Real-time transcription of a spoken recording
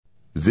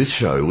This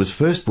show was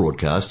first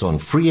broadcast on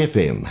Free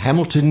FM,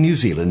 Hamilton, New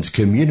Zealand's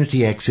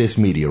community access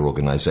media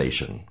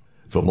organisation.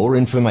 For more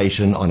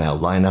information on our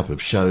lineup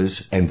of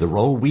shows and the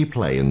role we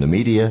play in the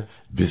media,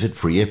 visit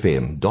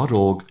freefm.org.nz.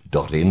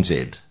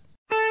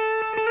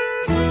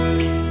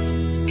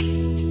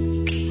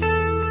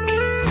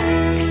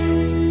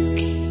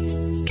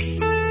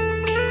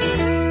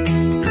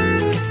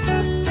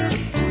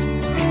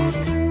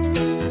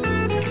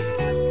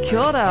 Kia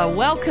ora,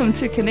 welcome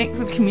to Connect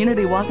with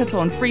Community Waikato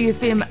on Free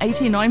FM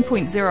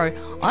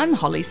 89.0. I'm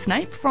Holly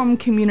Snape from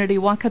Community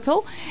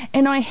Waikato,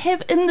 and I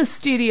have in the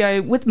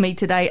studio with me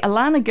today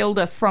Alanah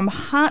Gilder from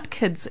Heart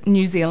Kids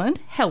New Zealand.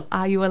 How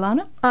are you,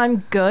 Alanah?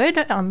 I'm good.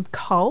 I'm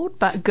cold,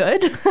 but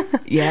good.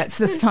 Yeah, it's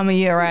this time of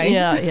year, eh?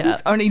 Yeah.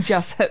 It's only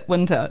just hit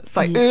winter. It's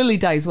like early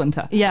days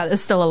winter. Yeah,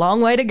 there's still a long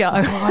way to go.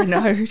 Oh, I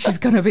know. She's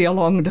going to be a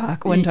long,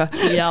 dark winter.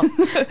 Yeah.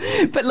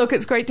 But look,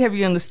 it's great to have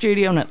you in the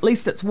studio, and at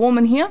least it's warm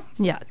in here.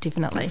 Yeah,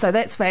 definitely. So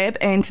that's fab.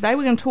 And today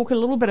we're going to talk a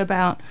little bit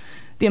about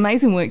the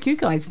amazing work you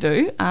guys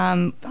do,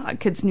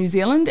 Kids New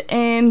Zealand,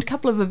 and a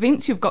couple of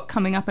events you've got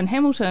coming up in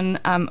Hamilton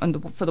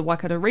for the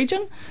Waikato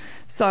region.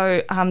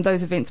 So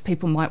those events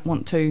people might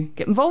want to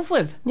get involved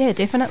with. Yeah,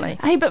 definitely.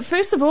 Hey, but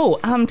first of all,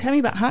 tell me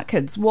about Heart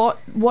Kids. What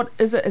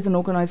is it as an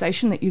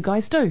organisation that you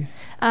guys do?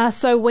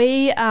 So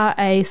we are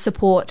a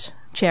support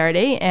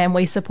charity, and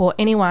we support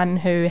anyone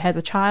who has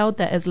a child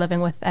that is living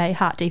with a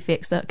heart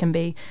defect. So it can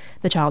be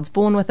the child's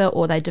born with it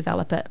or they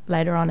develop it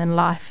later on in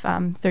life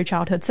through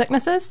childhood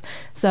sicknesses.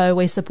 So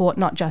we support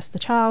not just the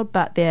child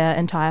but their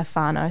entire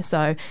whānau.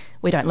 So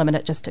we don't limit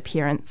it just to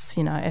parents.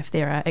 You know, if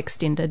there are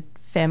extended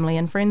family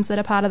and friends that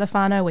are part of the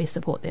whānau, we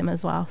support them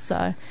as well.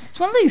 So it's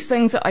one of these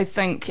things that I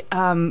think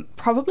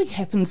probably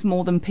happens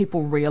more than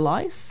people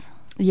realise.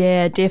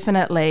 Yeah,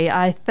 definitely.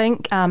 I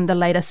think the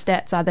latest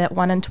stats are that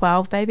 1 in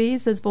 12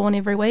 babies is born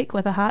every week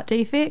with a heart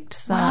defect.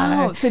 So.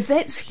 Wow, so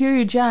that's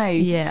huge, eh?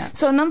 Yeah.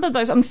 So a number of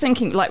those, I'm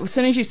thinking, like, as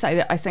soon as you say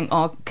that, I think,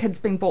 kids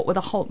being born with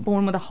a hole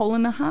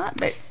in the heart.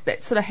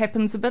 That sort of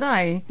happens a bit,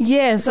 eh?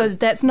 Yeah, so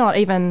that's not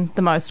even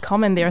the most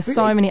common. There are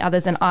so many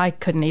others, and I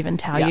couldn't even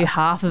tell you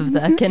half of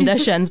the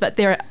conditions, but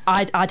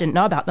I didn't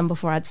know about them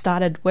before I'd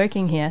started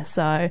working here.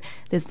 So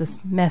there's this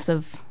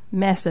massive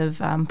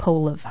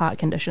pool of heart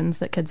conditions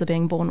that kids are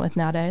being born with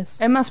nowadays.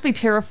 It must be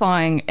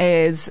terrifying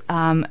as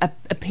a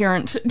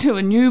parent to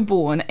a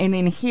newborn and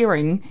then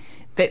hearing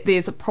that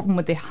there's a problem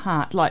with their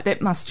heart. Like,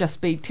 that must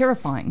just be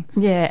terrifying.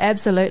 Yeah,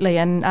 absolutely.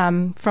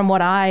 And from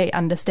what I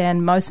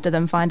understand, most of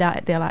them find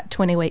out they're like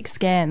 20-week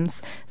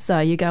scans. So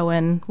you go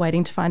in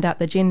waiting to find out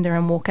the gender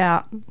and walk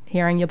out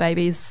hearing your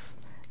baby's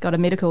got a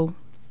medical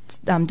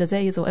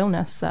disease or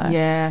illness. So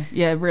yeah,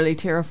 really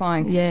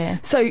terrifying. Yeah.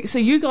 So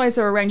you guys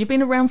are around. You've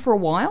been around for a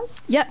while.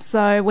 Yep.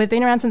 So we've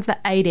been around since the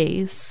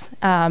 80s.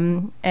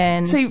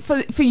 And see,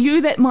 for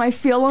you that might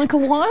feel like a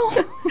while.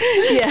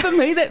 Yeah. For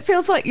me, that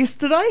feels like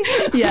yesterday.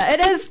 Yeah,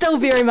 it is still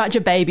very much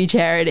a baby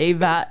charity,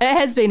 but it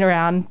has been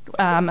around.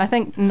 I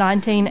think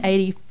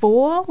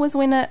 1984 was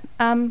when it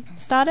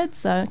started.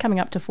 So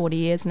coming up to 40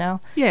 years now.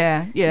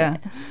 Yeah.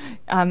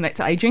 That's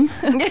aging.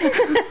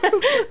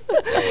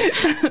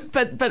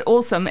 but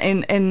awesome.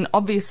 And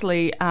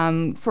obviously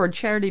for a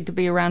charity to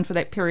be around for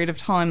that period of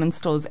time and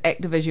still as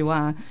active as you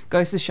are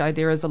goes to show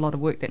there is a lot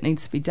of work that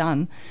needs to be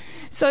done.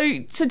 So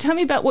tell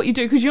me about what you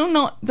do, because you're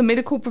not the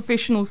medical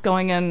professionals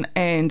going in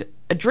and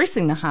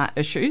addressing the heart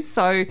issues.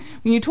 So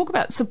when you talk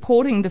about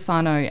supporting the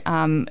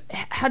whānau,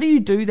 how do you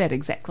do that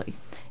exactly?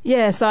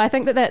 Yeah, so I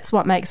think that's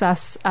what makes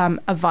us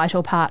a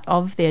vital part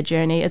of their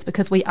journey, is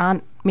because we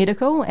aren't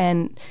medical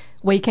and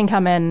we can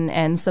come in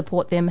and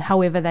support them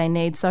however they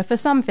need. So for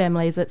some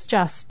families, it's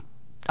just,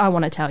 I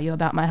want to tell you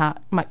about my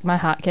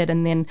heart kid,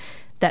 and then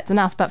that's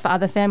enough. But for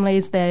other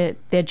families, their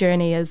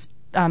journey is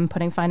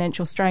putting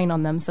financial strain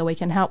on them, so we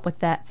can help with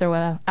that through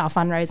our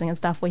fundraising and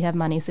stuff. We have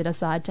money set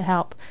aside to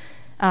help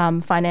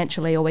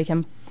financially, or we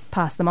can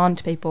pass them on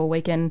to people.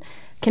 We can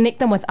connect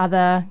them with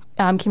other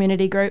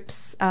community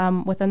groups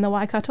within the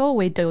Waikato.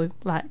 We do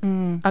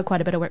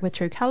quite a bit of work with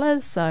True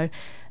Colours, so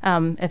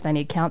if they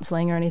need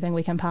counselling or anything,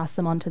 we can pass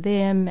them on to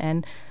them.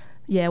 And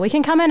yeah, we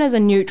can come in as a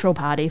neutral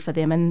party for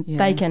them, and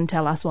they can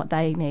tell us what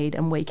they need,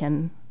 and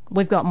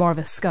we've got more of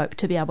a scope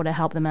to be able to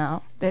help them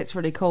out. That's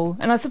really cool.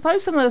 And I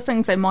suppose some of the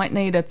things they might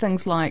need are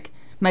things like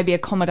maybe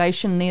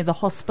accommodation near the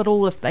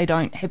hospital if they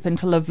don't happen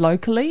to live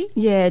locally.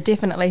 Yeah,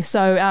 definitely.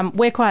 So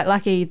we're quite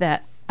lucky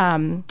that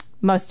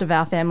most of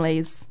our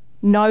families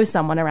know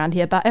someone around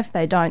here, but if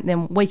they don't,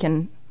 then we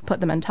can put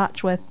them in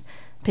touch with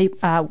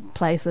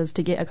places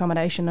to get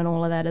accommodation and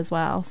all of that as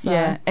well. So.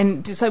 Yeah,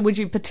 and so would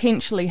you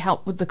potentially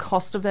help with the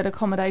cost of that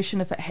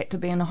accommodation if it had to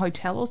be in a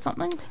hotel or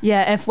something?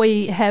 Yeah, if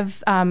we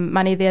have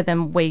money there,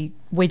 then we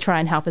try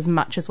and help as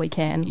much as we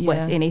can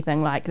with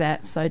anything like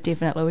that. So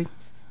definitely.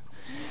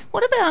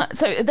 What about,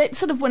 so that's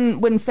sort of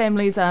when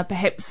families are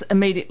perhaps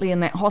immediately in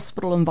that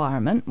hospital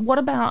environment. What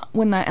about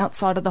when they're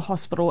outside of the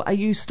hospital? Are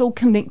you still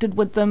connected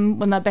with them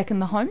when they're back in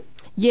the home?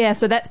 Yeah,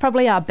 so that's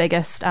probably our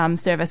biggest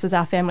service is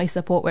our family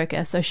support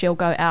worker. So she'll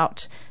go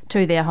out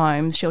to their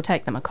homes, she'll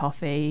take them a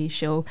coffee,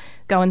 she'll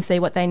go and see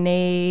what they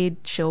need,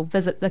 she'll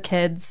visit the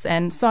kids,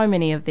 and so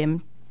many of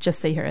them just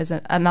see her as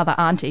another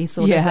auntie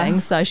sort of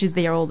thing. So she's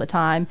there all the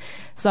time.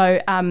 So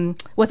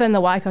within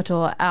the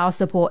Waikato, our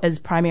support is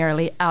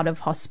primarily out of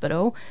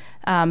hospital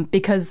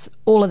because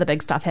all of the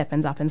big stuff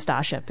happens up in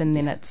Starship, and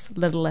then it's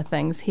littler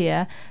things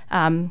here.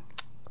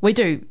 We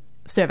do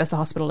service the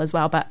hospital as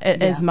well, but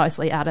it is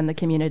mostly out in the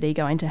community,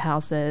 going to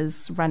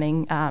houses,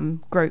 running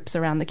groups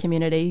around the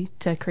community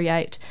to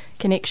create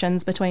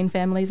connections between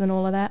families and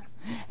all of that.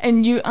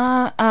 And you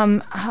are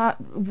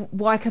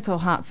Waikato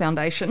Heart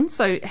Foundation.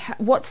 So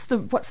what's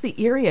the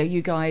area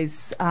you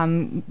guys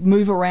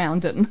move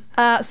around in?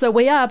 So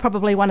we are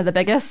probably one of the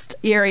biggest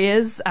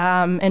areas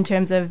in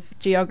terms of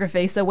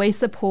geography. So we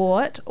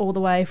support all the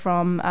way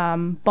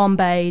from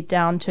Bombay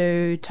down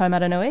to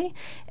Taumaranui,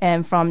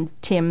 and from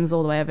Thames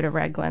all the way over to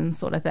Raglan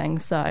sort of thing.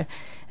 So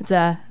it's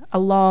a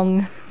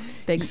long,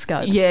 big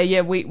scope.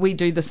 Yeah, we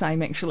do the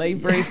same actually.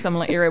 Very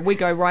similar area. We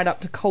go right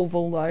up to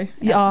Colville though.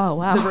 Oh,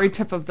 wow. The very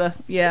tip of the,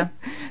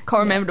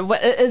 Coromandel.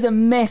 But it is a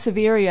massive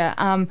area.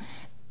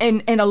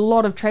 And a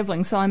lot of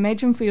travelling. So I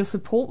imagine for your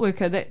support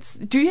worker,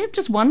 do you have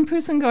just one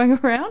person going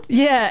around?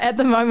 Yeah, at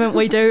the moment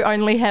we do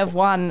only have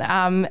one.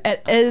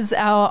 It is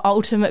our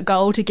ultimate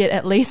goal to get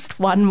at least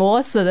one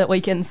more so that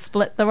we can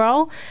split the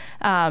role.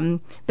 But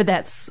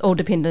that's all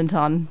dependent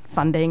on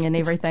funding and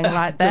everything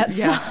like that.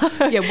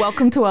 Yeah,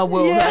 welcome to our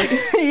world.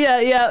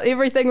 Yeah,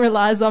 everything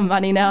relies on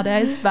money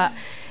nowadays. But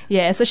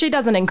yeah, so she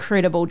does an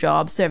incredible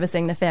job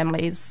servicing the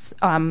families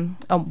on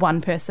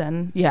one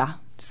person. Yeah.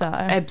 So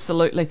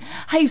absolutely.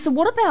 Hey, so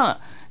what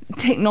about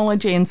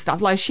technology and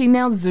stuff? Like, is she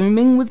now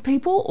Zooming with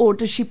people, or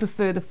does she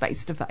prefer the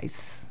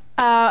face-to-face?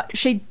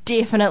 She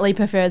definitely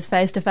prefers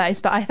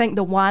face-to-face, but I think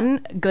the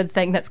one good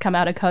thing that's come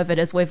out of COVID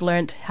is we've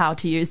learnt how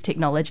to use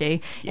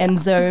technology, and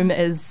Zoom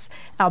is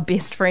our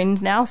best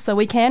friend now, so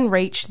we can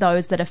reach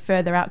those that are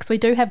further out, because we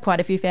do have quite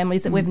a few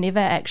families that we've never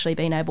actually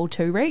been able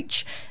to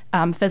reach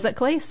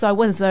physically. So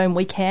with Zoom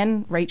we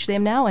can reach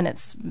them now, and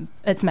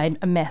it's made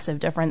a massive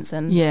difference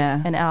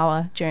in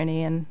our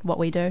journey and what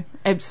we do.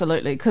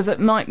 Absolutely, because it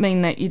might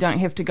mean that you don't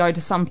have to go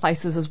to some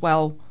places as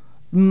well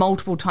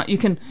multiple times. You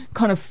can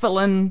kind of fill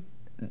in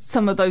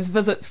some of those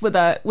visits with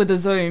a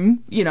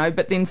Zoom,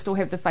 but then still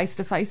have the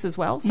face-to-face as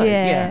well. So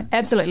yeah,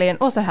 absolutely. And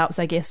also helps,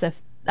 I guess,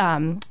 if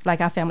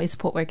like our family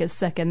support worker is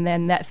sick and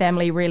then that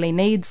family really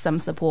needs some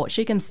support,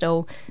 she can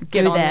still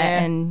get do on that. There.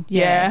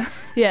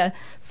 And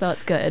so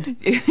it's good.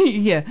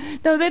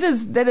 No, that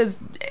is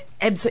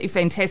absolutely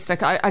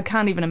fantastic. I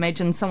can't even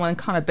imagine someone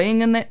kind of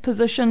being in that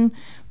position,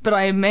 but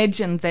I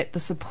imagine that the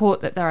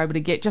support that they're able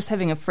to get, just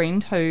having a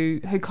friend who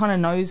kind of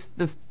knows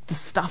the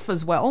stuff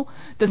as well,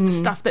 the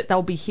stuff that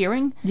they'll be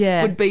hearing,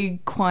 would be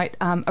quite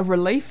a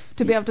relief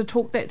to be able to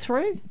talk that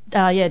through.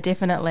 Yeah,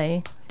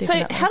 definitely.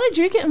 So how did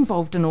you get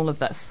involved in all of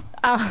this?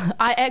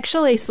 I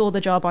actually saw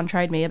the job on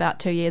Trade Me about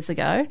 2 years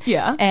ago.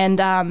 Yeah.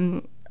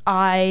 And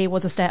I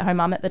was a stay-at-home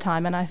mum at the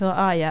time, and I thought,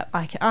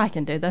 I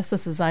can do this.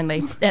 This is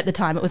only, at the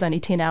time, it was only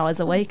 10 hours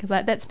a week. I was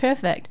like, that's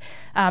perfect.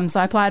 So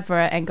I applied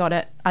for it and got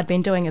it. I'd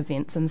been doing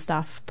events and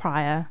stuff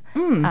prior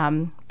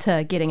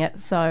to getting it.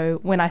 So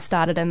when I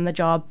started in the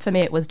job, for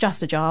me, it was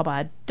just a job.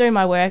 I'd do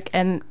my work,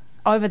 and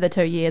over the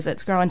 2 years,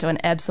 it's grown to an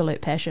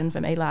absolute passion for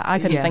me. Like, I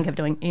couldn't think of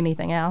doing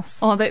anything else.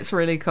 Oh, that's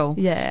really cool.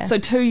 Yeah. So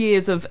 2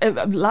 years of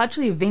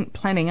largely event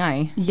planning,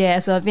 eh? Yeah,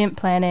 so event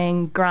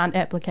planning, grant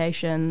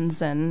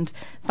applications and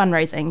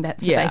fundraising.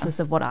 That's the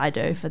basis of what I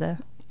do for the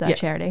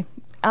charity.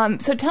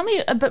 So tell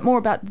me a bit more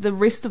about the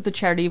rest of the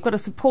charity. You've got a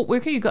support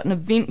worker, you've got an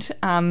event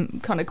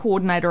kind of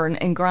coordinator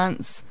and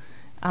grants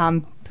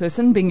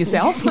person, being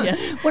yourself.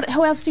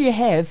 Who else do you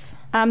have?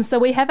 So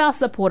we have our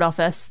support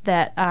office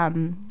that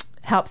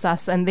helps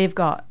us, and they've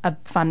got a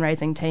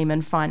fundraising team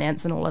and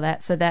finance and all of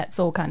that, so that's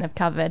all kind of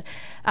covered.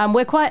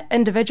 We're quite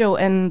individual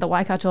in the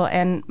Waikato,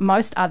 and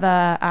most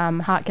other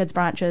Heart Kids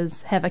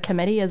branches have a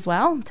committee as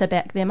well to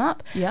back them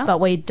up, but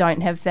we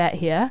don't have that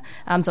here.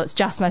 So it's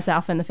just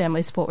myself and the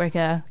family support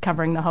worker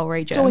covering the whole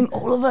region. Doing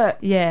all of it.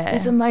 Yeah.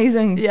 It's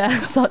amazing.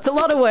 Yeah, so it's a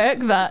lot of work,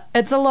 but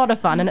it's a lot of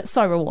fun and it's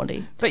so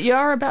rewarding. But you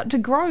are about to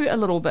grow a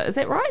little bit, is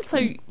that right? So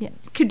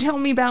could you tell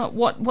me about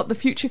what the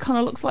future kind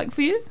of looks like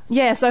for you?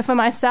 Yeah, so for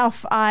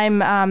myself, I'm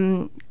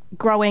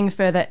growing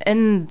further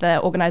in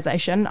the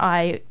organisation.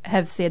 I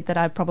have said that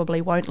I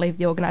probably won't leave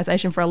the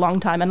organisation for a long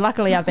time, and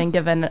luckily I've been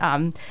given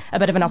a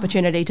bit of an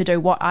opportunity to do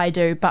what I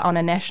do, but on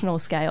a national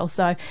scale.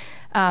 So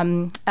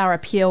our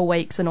appeal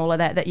weeks and all of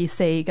that you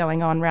see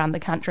going on around the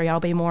country, I'll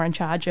be more in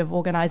charge of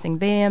organising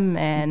them,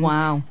 and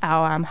our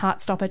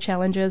Heartstopper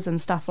challenges and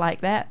stuff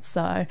like that.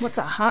 So what's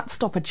a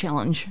Heartstopper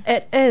challenge?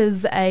 It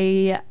is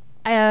a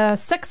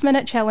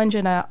 6-minute challenge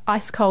in an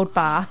ice-cold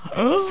bath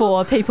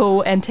for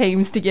people and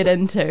teams to get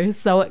into.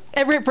 So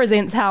it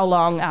represents how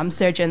long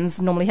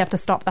surgeons normally have to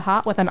stop the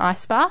heart with an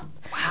ice bath.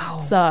 Wow.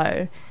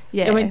 So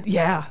Yeah. I mean,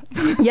 yeah.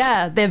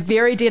 Yeah, they're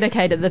very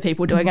dedicated, the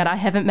people doing it. I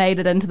haven't made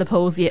it into the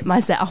pools yet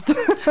myself.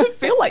 I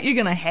feel like you're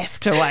going to have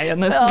to, in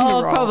this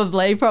new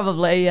role.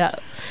 Probably, yeah.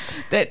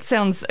 That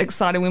sounds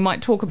exciting. We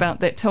might talk about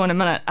that too in a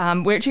minute.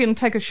 We're actually going to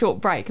take a short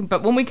break,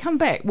 but when we come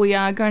back, we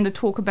are going to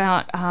talk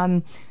about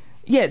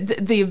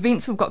the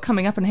events we've got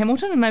coming up in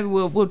Hamilton, and maybe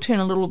we'll turn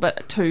a little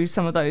bit to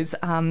some of those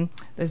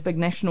big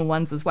national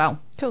ones as well.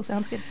 Cool,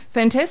 sounds good.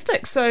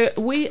 Fantastic. So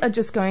we are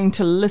just going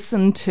to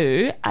listen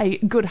to A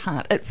Good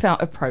Heart. It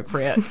felt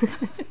appropriate.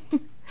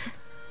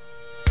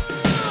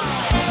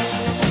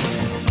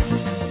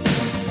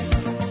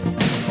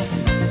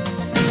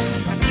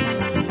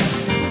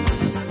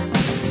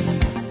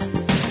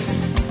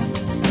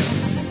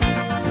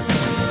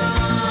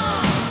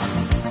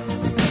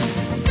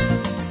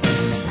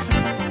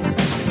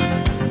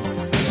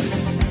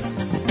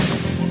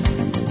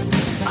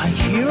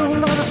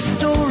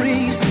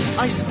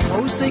 I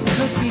suppose they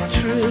could be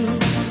true,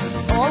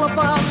 all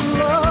about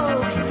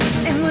love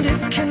and what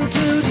it can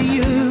do to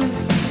you.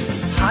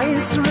 High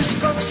is the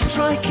risk of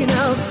striking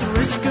out, the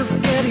risk of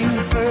getting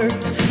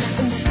hurt,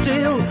 and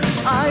still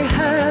I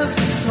have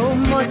so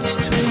much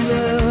to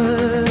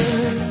learn.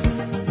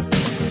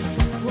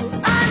 Well,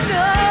 I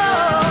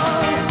know,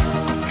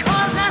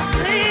 'cause I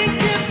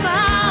think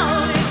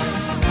about it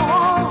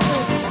all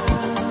the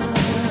time.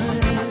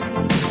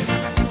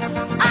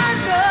 I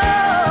know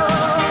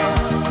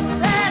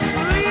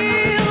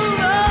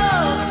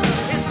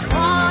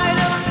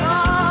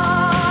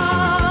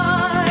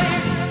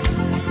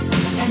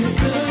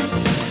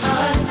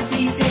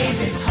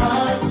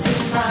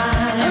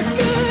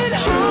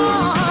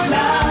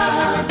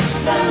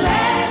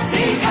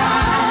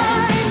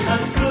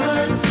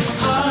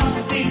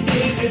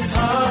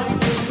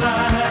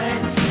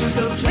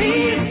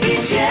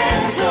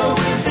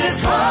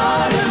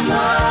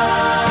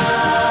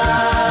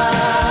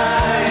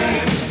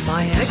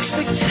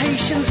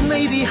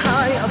maybe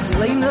high, I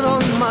blame it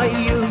on my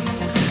youth.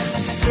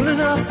 Soon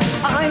enough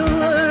I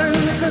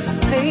learned the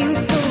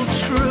painful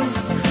truth.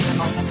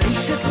 I'll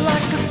face it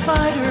like a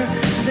fighter,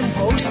 then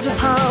boast of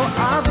how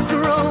I've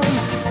grown.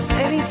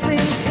 Anything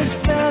is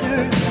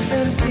better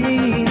than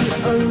being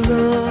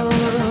alone.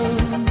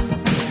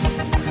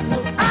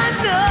 I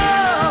know,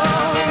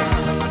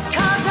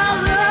 'cause I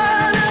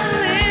learn a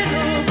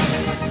little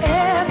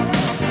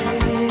every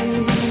day.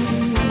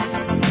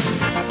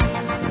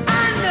 I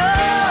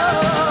know,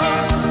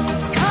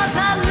 'cause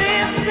I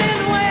listen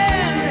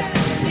when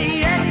the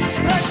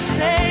experts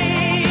say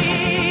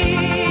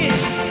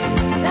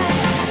that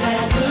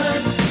a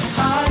good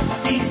heart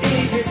these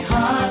days is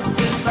hard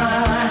to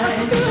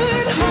find. A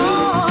good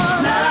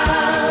heart,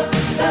 love,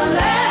 the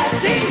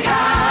lasting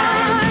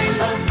kind.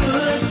 A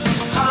good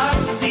heart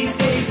these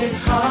days is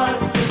hard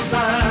to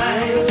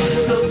find.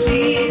 So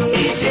please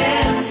be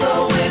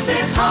gentle with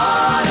this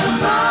heart of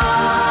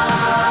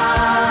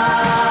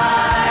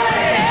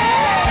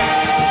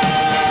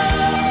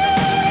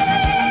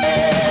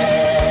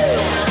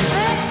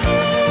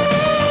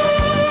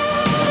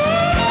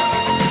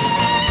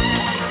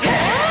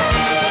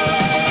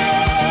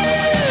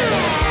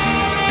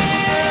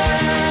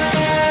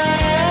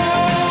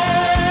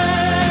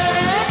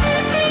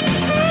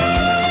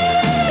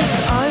As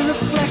I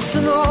reflect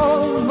on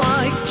all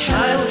my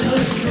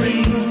childhood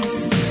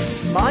dreams,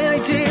 my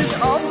ideas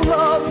of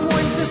love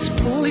weren't as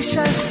foolish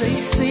as they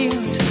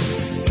seemed.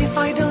 If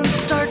I don't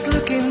start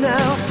looking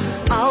now,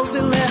 I'll be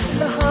left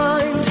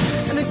behind.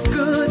 And a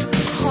good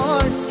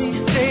heart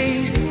these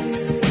days,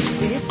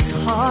 it's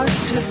hard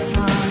to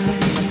find.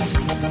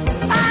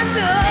 I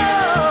know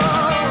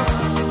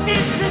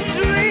it's a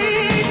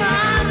dream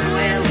I'm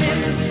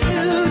willing to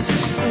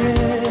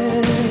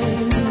defend.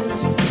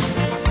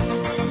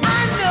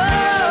 I know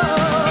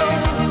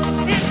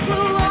it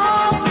will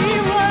all be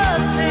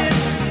worth it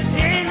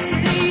in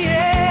the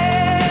end.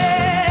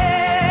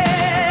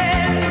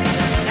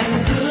 And a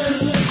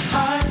good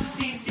heart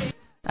these days.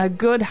 A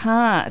Good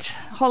Heart.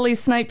 Holly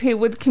Snape here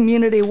with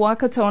Community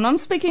Waikato, and I'm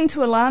speaking to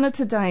Alanah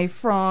today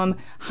from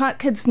Heart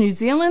Kids New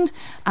Zealand,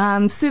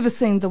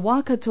 servicing the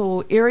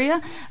Waikato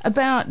area,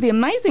 about the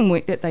amazing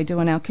work that they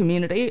do in our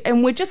community.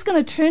 And we're just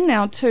going to turn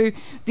now to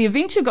the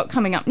events you've got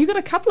coming up. You've got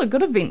a couple of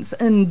good events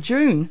in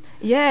June.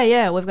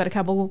 Yeah, we've got a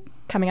couple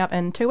coming up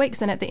in 2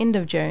 weeks and at the end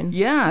of June.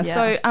 Yeah.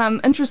 So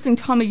interesting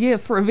time of year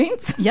for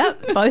events.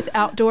 Yep, both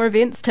outdoor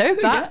events too,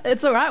 but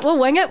it's all right. We'll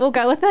wing it. We'll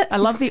go with it. I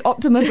love the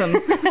optimism.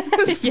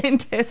 It's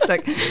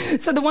fantastic.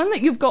 So the one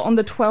that you've got on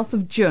the 12th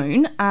of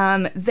June,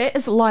 that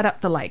is Light Up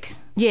the Lake.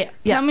 Yeah.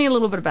 Tell me a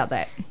little bit about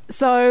that.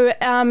 So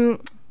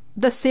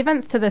the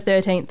 7th to the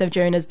 13th of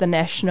June is the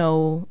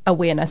National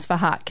Awareness for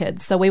Heart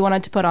Kids. So we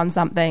wanted to put on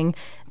something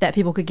that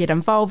people could get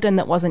involved in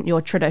that wasn't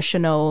your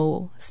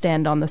traditional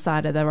stand on the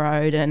side of the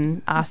road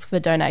and ask for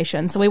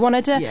donations. So we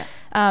wanted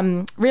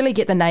to really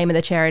get the name of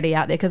the charity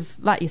out there because,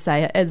 like you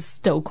say, it is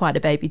still quite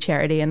a baby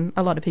charity and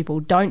a lot of people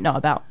don't know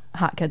about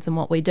Heart Kids and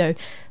what we do.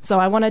 So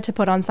I wanted to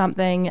put on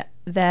something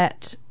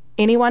that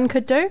anyone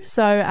could do.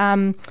 So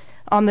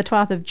on the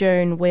 12th of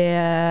June,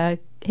 we're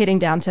heading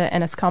down to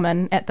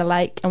Inniscommon at the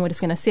lake, and we're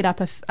just going to set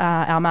up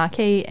our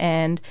marquee,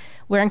 and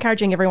we're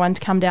encouraging everyone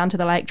to come down to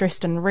the lake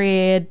dressed in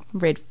red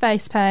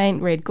face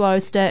paint, red glow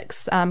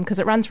sticks, because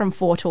it runs from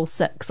 4 till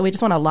 6, so we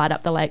just want to light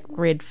up the lake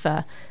red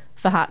for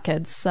Heart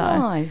Kids. So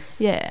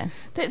nice. Yeah.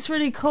 That's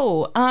really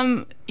cool.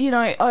 I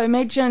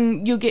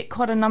imagine you'll get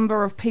quite a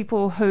number of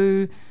people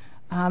who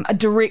are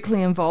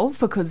directly involved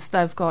because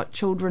they've got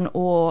children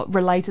or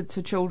related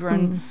to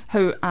children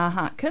who are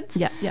Heart Kids.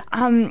 Yeah.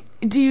 Are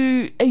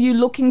you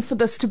looking for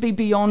this to be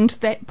beyond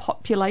that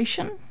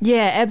population?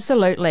 Yeah,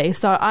 absolutely.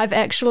 So I've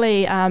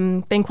actually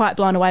been quite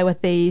blown away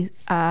with the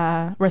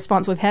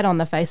response we've had on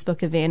the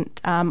Facebook event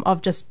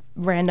of just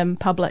random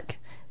public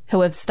who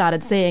have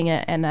started seeing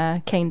it and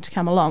are keen to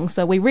come along.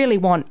 So we really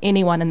want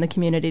anyone in the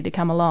community to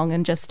come along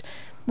and just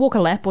walk a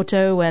lap or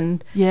two.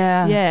 And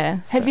yeah.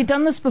 So. Have you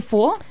done this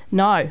before?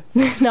 No,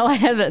 I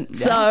haven't.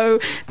 Yeah. So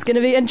it's going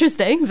to be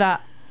interesting,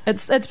 but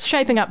it's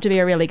shaping up to be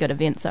a really good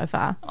event so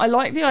far. I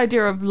like the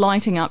idea of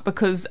lighting up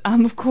because,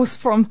 of course,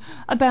 from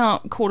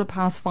about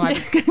 5:15,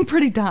 it's getting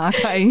pretty dark,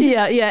 eh?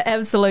 Yeah,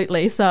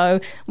 absolutely. So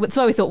that's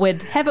why we thought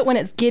we'd have it when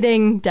it's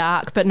getting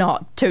dark, but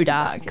not too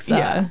dark.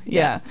 So,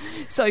 yeah.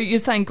 So you're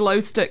saying glow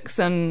sticks,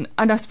 and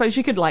I suppose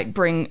you could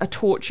bring a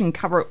torch and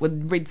cover it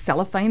with red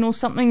cellophane or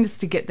something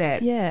just to get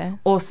that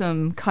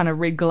awesome kind of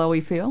red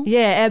glowy feel.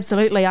 Yeah,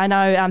 absolutely. I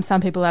know some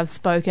people I've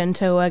spoken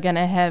to are going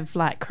to have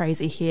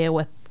crazy hair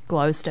with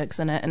glow sticks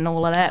in it and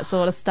all of that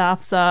sort of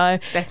stuff. So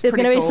there's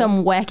going to be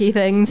some wacky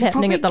things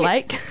happening at the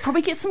lake.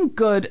 Probably get some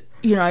good,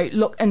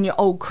 look in your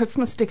old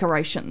Christmas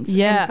decorations.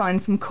 Yeah. And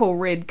find some cool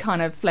red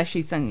kind of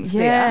flashy things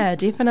there. Yeah,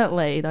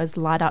 definitely. Those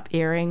light up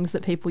earrings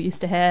that people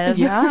used to have.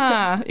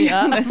 Yeah.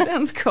 That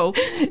sounds cool.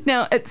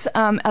 Now, it's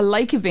a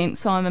lake event,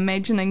 so I'm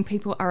imagining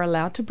people are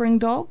allowed to bring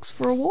dogs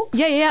for a walk?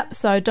 Yeah.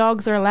 So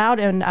dogs are allowed,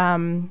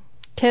 and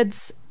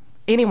kids,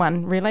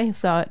 anyone really.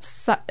 So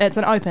it's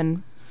an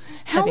open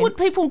How would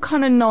people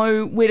kind of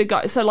know where to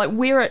go? So,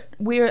 where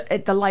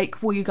at the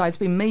lake will you guys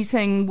be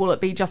meeting? Will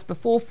it be just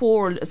before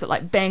 4, or is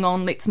it bang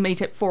on, let's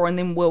meet at 4 and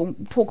then we'll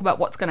talk about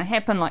what's going to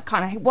happen?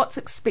 What's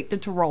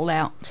expected to roll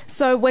out?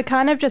 So we're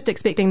kind of just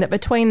expecting that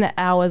between the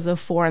hours of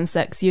 4 and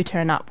 6, you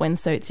turn up when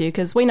suits you,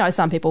 because we know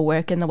some people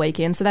work in the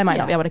weekend, so they might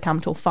not be able to come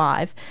till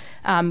 5.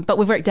 But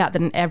we've worked out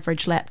that an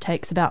average lap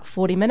takes about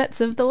 40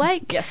 minutes of the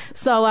lake. Yes.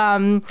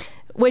 So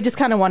we just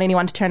kind of want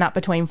anyone to turn up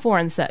between 4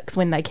 and 6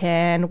 when they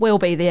can. We'll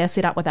be there,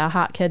 set up with our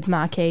Heart Kids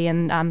marquee,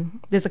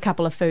 and there's a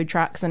couple of food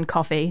trucks and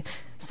coffee.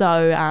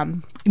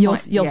 So you'll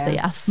see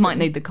us. Might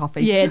need the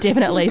coffee. Yeah,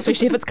 definitely,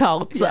 especially if it's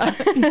cold. So.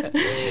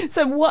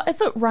 So what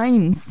if it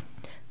rains?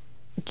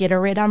 Get a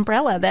red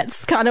umbrella.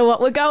 That's kind of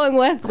what we're going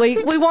with.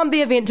 We want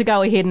the event to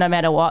go ahead no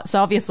matter what.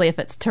 So obviously if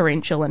it's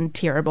torrential and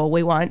terrible,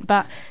 we won't.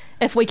 But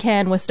if we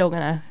can, we're still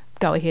going to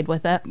go ahead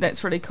with it.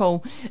 That's really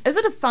cool. Is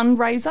it a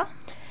fundraiser?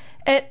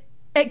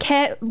 It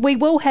can. We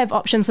will have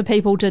options for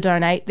people to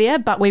donate there,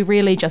 but we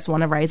really just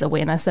want to raise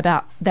awareness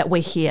about that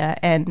we're here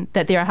and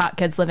that there are Heart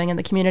Kids living in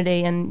the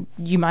community, and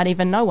you might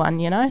even know one,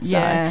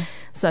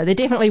 So there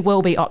definitely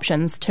will be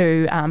options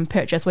to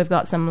purchase. We've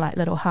got some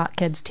little Heart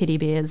Kids teddy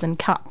bears and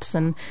cups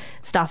and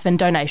stuff and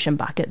donation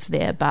buckets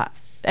there, but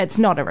it's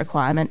not a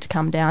requirement to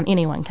come down.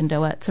 Anyone can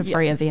do it. It's a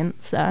free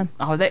event. So.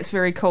 Oh, that's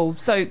very cool.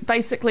 So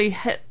basically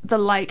hit the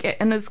lake at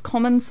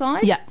Inniscommon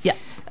side. Yeah.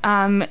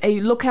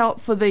 You look out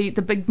for the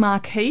big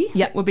marquee.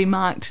 Yeah. That will be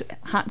marked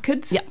Heart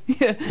Kids.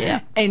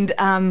 Yeah. And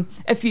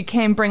if you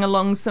can bring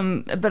along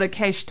a bit of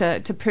cash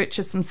to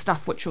purchase some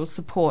stuff which will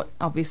support,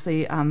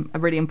 obviously, a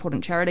really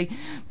important charity.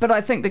 But I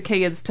think the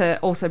key is to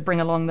also bring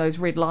along those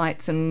red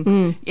lights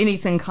and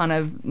anything kind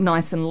of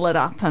nice and lit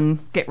up and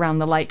get round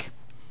the lake.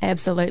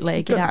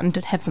 Absolutely. Get out and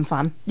have some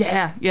fun.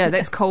 Yeah,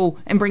 that's cool.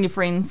 And bring your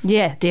friends.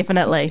 Yeah,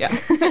 definitely.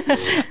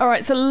 Yeah. All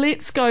right, so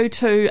let's go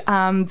to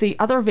the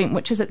other event,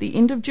 which is at the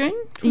end of June?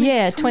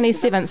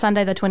 27th,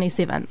 Sunday the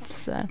 27th.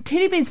 So.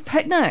 Teddy Bear's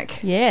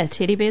Picnic. Yeah,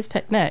 Teddy Bear's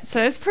Picnic.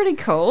 So it's pretty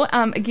cool.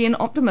 Again,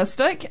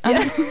 optimistic.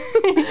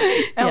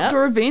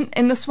 Outdoor event.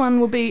 And this one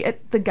will be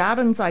at the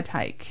Gardens, I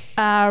take.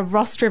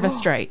 Ross River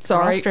Street.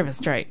 Sorry. Ross River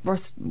Street.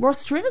 Ross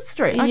River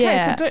Street. Okay,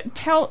 yeah. So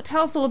tell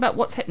us all about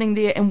what's happening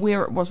there and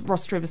where it was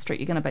Ross River Street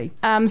you're going to be.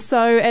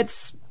 So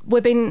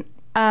we've been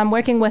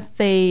working with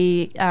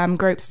the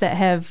groups that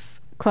have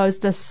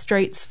closed the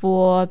streets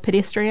for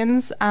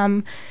pedestrians.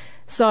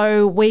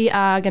 So we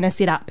are going to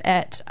set up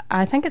at,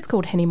 I think it's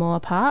called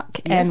Hinnimoa Park,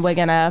 and we're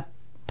going to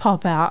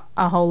pop out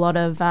a whole lot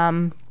of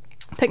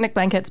picnic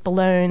blankets,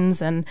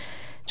 balloons, and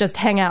just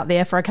hang out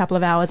there for a couple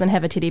of hours and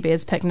have a teddy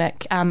bear's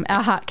picnic. Our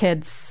Heart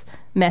Kids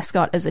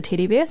mascot is a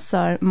teddy bear,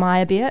 so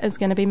Maya Bear is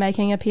going to be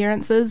making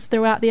appearances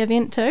throughout the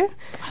event too.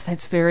 Oh,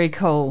 that's very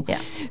cool.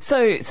 Yeah.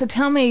 So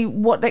tell me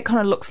what that kind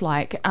of looks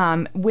like.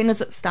 When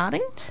is it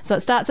starting? So it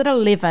starts at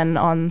 11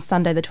 on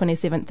Sunday the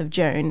 27th of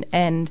June,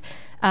 and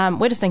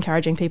we're just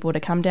encouraging people to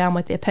come down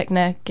with their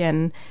picnic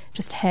and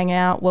just hang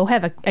out. We'll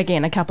have,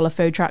 a couple of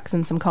food trucks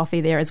and some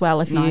coffee there as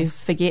well if you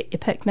forget your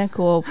picnic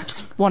or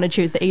just want to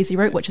choose the easy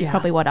route, which is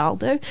probably what I'll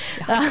do.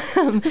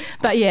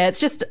 But yeah, it's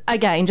just,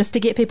 again, just to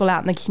get people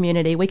out in the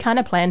community. We kind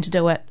of plan to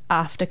do it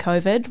after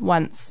COVID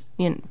once,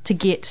 to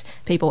get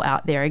people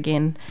out there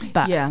again.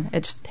 But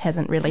it just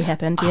hasn't really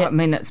happened yet. I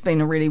mean, it's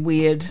been a really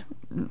weird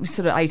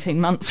sort of 18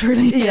 months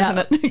really,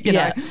 hasn't it? You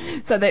know,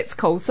 so that's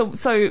cool.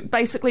 So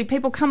basically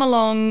people come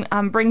along,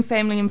 bring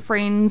family and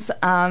friends,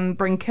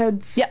 bring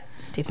kids. Yep,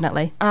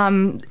 definitely.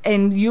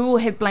 And you'll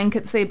have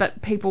blankets there,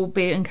 but people will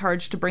be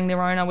encouraged to bring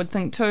their own, I would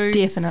think, too.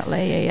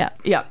 Definitely,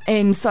 yeah.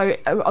 And so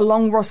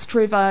along Ross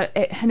Trevor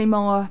at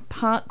Hinimoa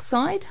Park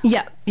side?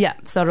 Yeah.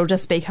 So it'll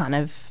just be kind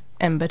of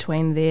in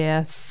between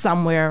there,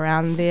 somewhere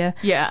around there.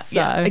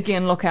 So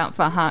again, look out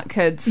for Heart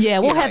Kids.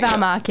 We'll have our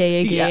marquee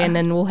again,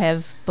 and we'll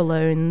have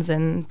balloons,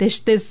 and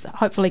there's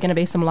hopefully going to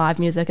be some live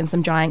music and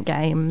some giant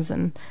games,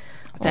 and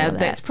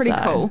that's pretty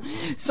cool.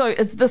 So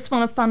is this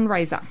one a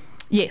fundraiser?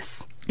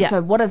 Yes. Yeah.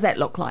 So what does that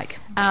look like?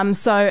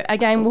 So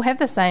again, we'll have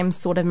the same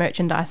sort of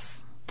merchandise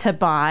to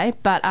buy,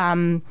 but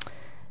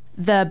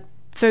the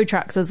food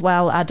trucks as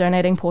well are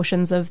donating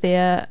portions of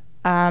their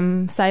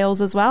sales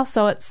as well,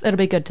 so it'll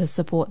be good to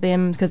support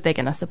them because they're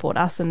going to support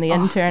us in the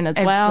intern as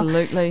well.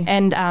 Absolutely.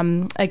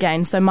 And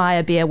again, so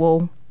Maya Bear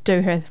will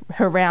do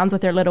her rounds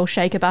with her little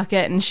shaker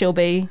bucket, and she'll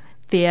be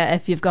there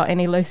if you've got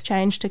any loose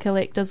change to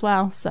collect as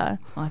well. So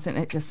I think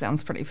that just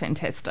sounds pretty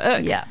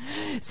fantastic. Yeah.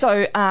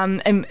 So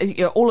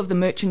all of the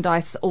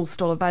merchandise all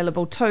still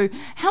available too.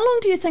 How long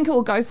do you think it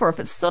will go for? If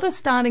it's sort of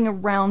starting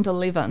around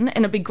 11,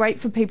 and it'd be great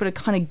for people to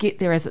kind of get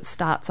there as it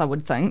starts, I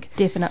would think.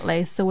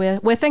 Definitely. So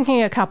we're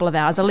thinking a couple of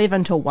hours,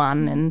 11 till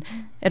 1, and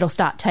it'll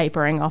start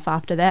tapering off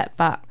after that,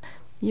 but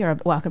you're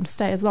welcome to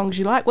stay as long as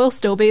you like. We'll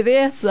still be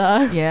there. So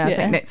I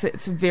think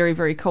it's very,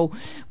 very cool.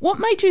 What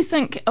made you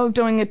think of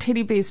doing a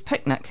teddy bear's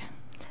picnic?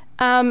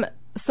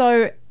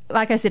 So,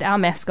 like I said, our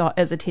mascot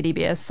is a teddy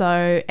bear.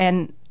 So,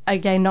 and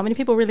again, not many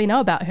people really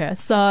know about her.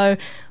 So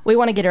we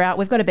want to get her out.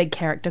 We've got a big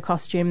character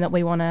costume that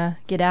we want to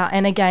get out.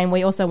 And again,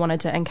 we also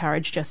wanted to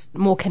encourage just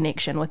more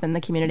connection within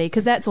the community,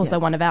 because that's also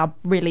one of our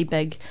really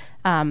big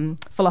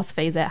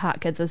philosophies at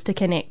Heart Kids, is to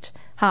connect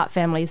heart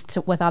families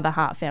with other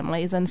heart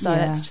families, and so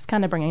that's just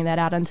kind of bringing that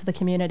out into the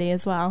community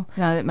as well.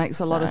 No, that makes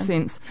a lot of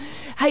sense.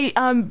 Hey,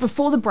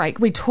 before the break,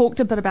 we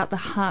talked a bit about the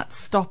Heart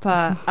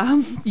Stopper,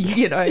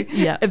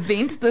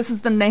 event. This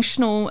is a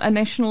national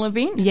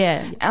event.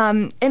 Yeah.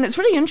 And it's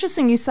really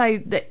interesting. You say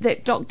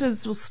that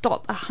doctors will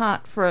stop a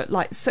heart for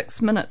like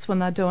 6 minutes when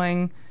they're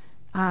doing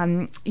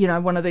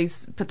one of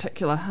these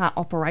particular heart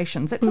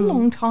operations. That's a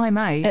long time,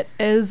 eh? It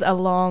is a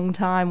long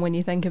time when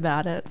you think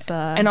about it. So,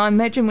 and I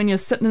imagine when you're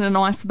sitting in an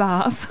ice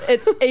bath,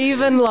 it's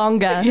even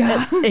longer.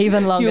 It's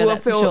even longer. You will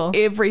feel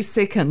every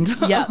second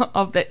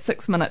of that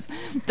 6 minutes.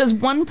 Does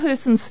one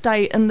person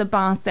stay in the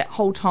bath that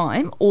whole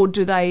time, or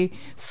do they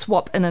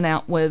swap in and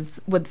out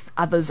with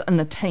others in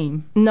the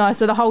team? No,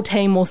 so the whole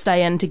team will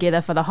stay in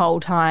together for the whole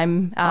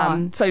time.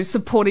 So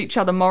support each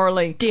other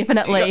morally.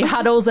 Definitely.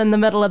 Huddles in the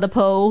middle of the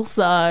pool,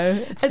 so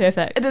it's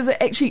perfect. Is it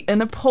actually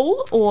in a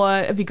pool, or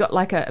have you got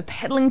like a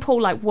paddling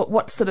pool? Like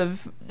what sort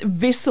of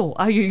vessel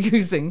are you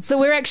using? So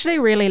we're actually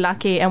really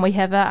lucky, and we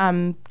have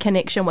a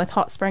connection with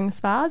hot spring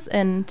spas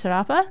in Te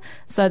Rapa.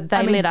 So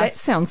they let us. That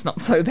sounds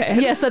not so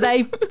bad. Yeah, so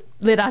they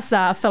let us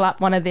fill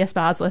up one of their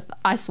spas with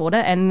ice water,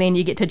 and then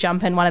you get to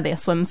jump in one of their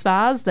swim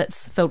spas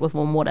that's filled with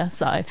warm water.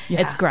 So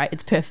it's great.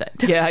 It's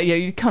perfect. Yeah,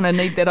 you kind of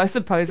need that, I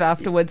suppose,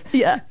 afterwards.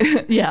 Yeah.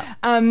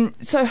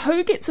 So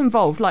who gets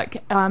involved?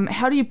 Like,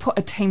 how do you put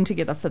a team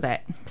together for that?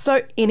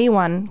 So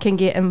anyone can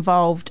get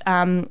involved.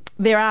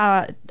 There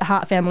are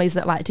heart families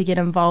that like to get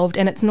involved,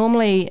 and it's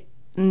normally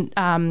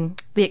the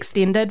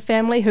extended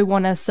family who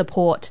want to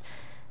support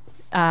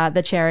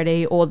the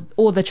charity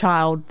or the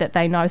child that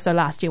they know. So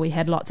last year we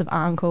had lots of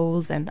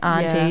uncles and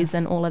aunties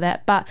and all of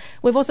that. But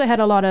we've also had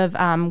a lot of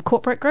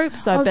corporate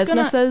groups, so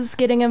businesses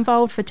getting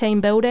involved for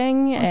team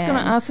building. I was going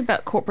to ask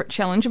about corporate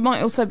challenge. It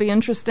might also be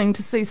interesting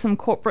to see some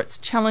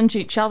corporates challenge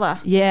each other.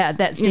 Yeah,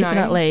 that's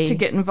definitely. To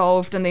get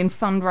involved and then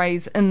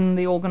fundraise in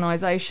the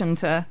organisation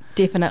to...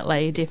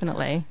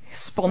 Definitely.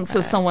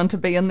 Sponsor someone to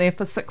be in there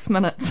for 6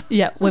 minutes.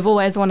 Yeah, we've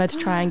always wanted to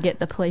try and get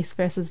the police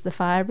versus the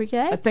fire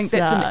brigade. I think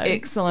that's an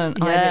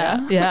excellent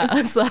idea.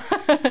 Yeah. So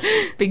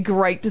be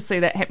great to see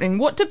that happening.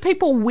 What do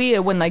people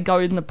wear when they go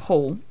in the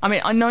pool? I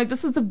mean, I know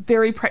this is a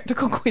very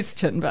practical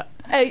question, but...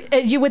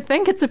 You would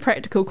think it's a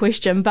practical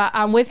question, but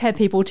we've had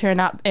people turn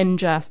up in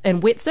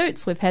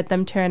wetsuits. We've had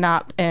them turn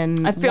up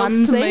in It feels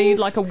onesies. to me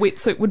like a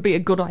wetsuit would be a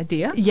good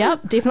idea.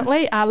 Yep,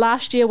 definitely.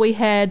 Last year we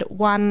had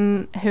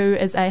one who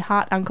is a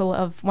heart uncle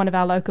of one of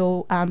our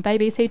local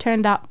babies. He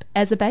turned up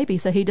as a baby,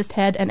 so he just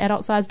had an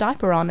adult-sized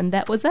diaper on, and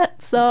that was it.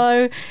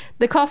 So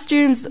the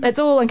costumes, it's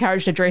all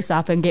encouraged to dress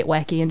up and get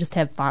wacky and just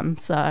have fun.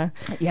 So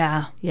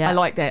yeah, I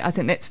like that. I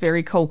think that's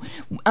very cool.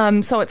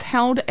 So it's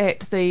held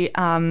at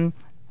the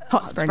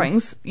Hot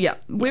Springs. Yeah.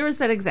 Where is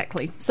that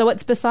exactly? So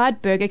it's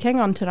beside Burger King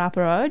on Te Rapa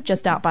Road,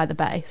 just out by the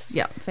base.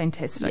 Yeah,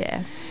 fantastic.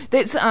 Yeah.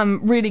 That's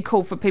really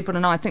cool for people to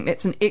know. I think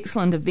that's an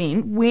excellent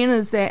event. When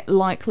is that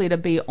likely to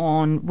be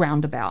on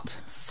roundabout?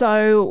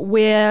 So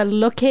we're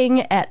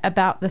looking at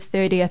about the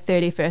 30th,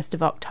 31st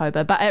of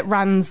October, but it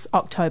runs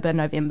October,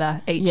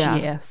 November each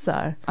year.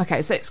 So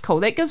okay, so that's cool.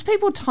 That gives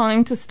people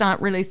time to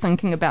start really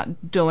thinking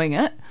about doing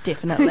it.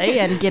 Definitely,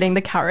 and getting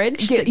the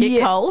courage to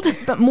get cold.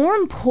 But more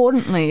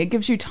importantly, it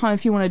gives you time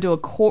if you want to do a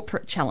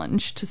corporate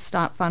challenge to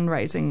start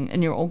fundraising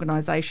in your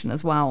organisation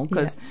as well,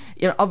 because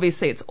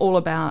obviously it's all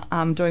about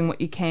doing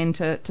what you can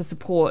to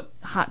support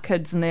Heart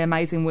Kids and the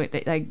amazing work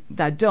that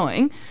they're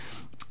doing.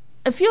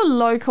 If you're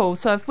local,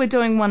 so if we're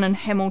doing one in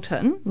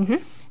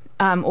Hamilton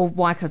or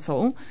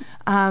Waikato,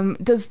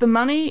 does the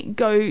money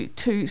go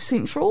to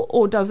Central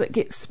or does it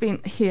get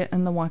spent here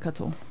in the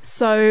Waikato?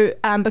 So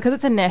because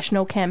it's a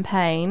national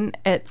campaign,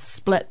 it's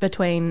split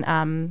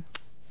between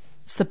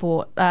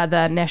support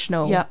the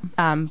national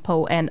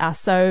pool and us.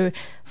 So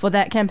for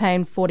that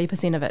campaign,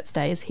 40% of it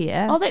stays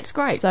here. Oh, that's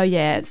great. So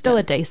yeah, it's still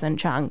a decent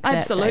chunk.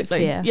 Absolutely, that stays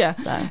here, yeah.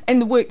 So. And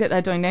the work that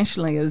they're doing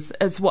nationally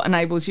is what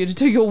enables you to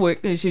do your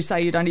work. As you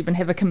say, you don't even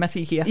have a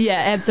committee here.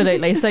 Yeah,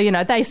 absolutely. So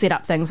they set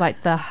up things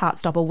like the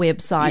Heartstopper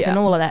website and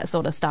all of that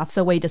sort of stuff.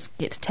 So we just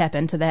get to tap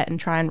into that and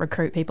try and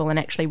recruit people and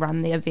actually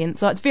run the event.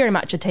 So it's very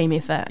much a team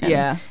effort.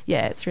 And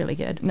yeah, it's really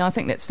good. No, I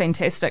think that's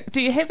fantastic.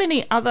 Do you have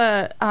any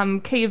other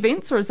key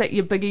events, or is that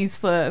your biggies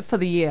for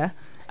the year?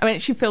 I mean, it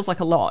actually feels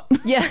like a lot.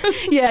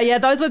 Yeah.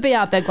 Those would be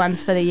our big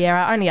ones for the year.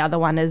 Our only other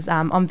one is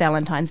on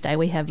Valentine's Day.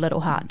 We have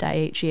Little Heart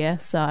Day each year.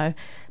 So,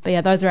 but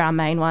yeah, those are our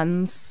main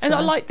ones. So. And I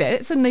like that.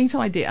 It's a neat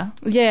idea.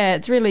 Yeah,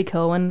 it's really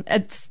cool. And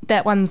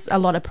that one's a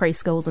lot of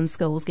preschools and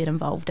schools get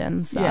involved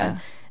in. So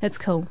it's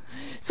cool.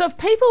 So if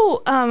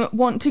people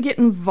want to get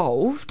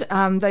involved,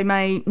 they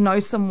may know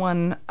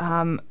someone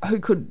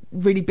who could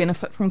really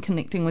benefit from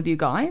connecting with you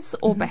guys,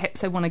 or perhaps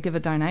they want to give a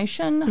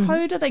donation.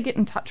 Who do they get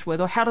in touch with,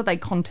 or how do they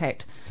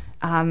contact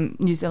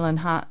New Zealand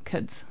Heart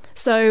Kids?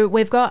 So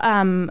we've got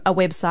a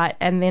website,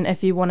 and then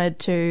if you wanted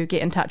to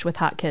get in touch with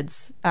Heart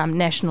Kids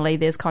nationally,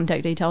 there's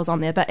contact details on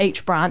there, but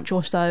each branch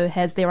also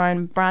has their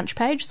own branch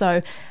page.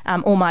 So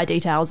all my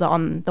details are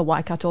on the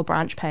Waikato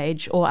branch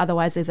page, or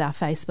otherwise there's our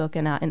Facebook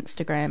and our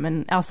Instagram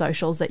and our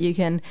socials that you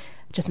can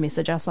just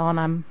message us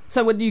on.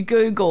 So would you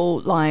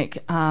Google like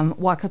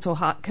Waikato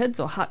Heart Kids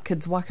or Heart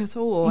Kids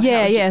Waikato? Or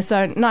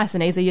so nice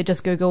and easy. You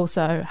just Google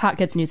Heart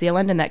Kids New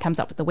Zealand, and that comes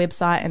up with the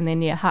website, and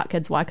then Heart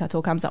Kids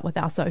Waikato comes up with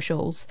our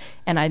socials,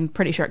 and I'm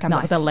pretty sure it comes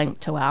up with a link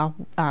to our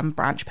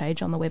branch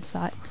page on the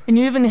website. And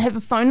you even have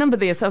a phone number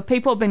there, so if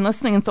people have been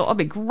listening and thought, it'd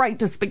be great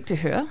to speak to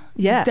her,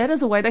 that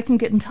is a way they can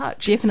get in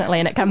touch. Definitely,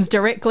 and it comes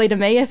directly to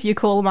me if you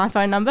call my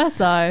phone number,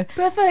 so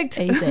perfect.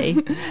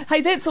 Easy.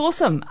 Hey, that's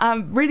awesome.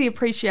 Really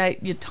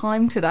appreciate your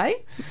time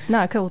today.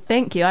 No, cool.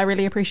 Thank you. I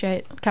really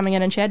appreciate coming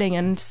in and chatting,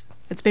 and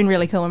it's been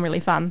really cool and really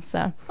fun.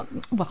 So,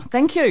 well,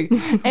 thank you.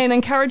 And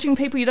encouraging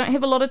people, you don't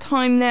have a lot of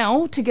time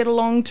now to get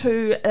along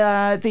to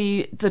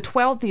the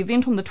 12th, the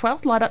event on the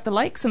 12th, Light Up the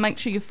Lake. So make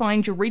sure you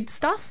find your red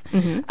stuff,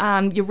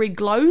 your red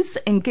glows,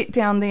 and get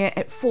down there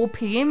at 4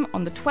 p.m.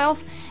 on the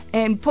 12th,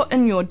 and put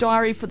in your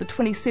diary for the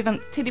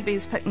 27th Teddy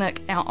Bears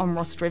Picnic out on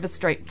Rostrevor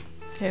Street.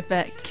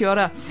 Perfect. Kia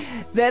ora.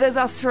 That is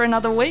us for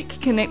another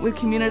week. Connect with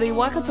Community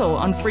Waikato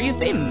on Free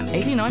FM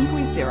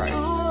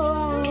 89.0.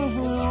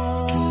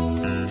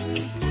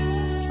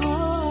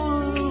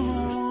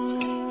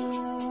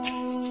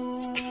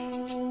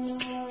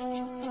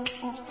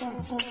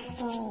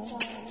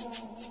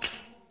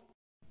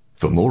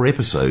 For more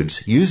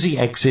episodes, use the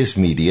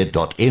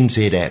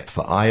accessmedia.nz app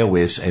for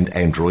iOS and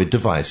Android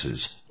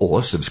devices,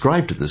 or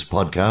subscribe to this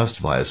podcast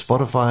via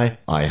Spotify,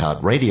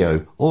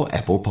 iHeartRadio, or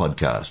Apple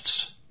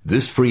Podcasts.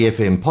 This Free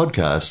FM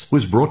podcast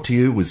was brought to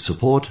you with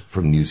support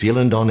from New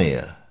Zealand On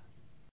Air.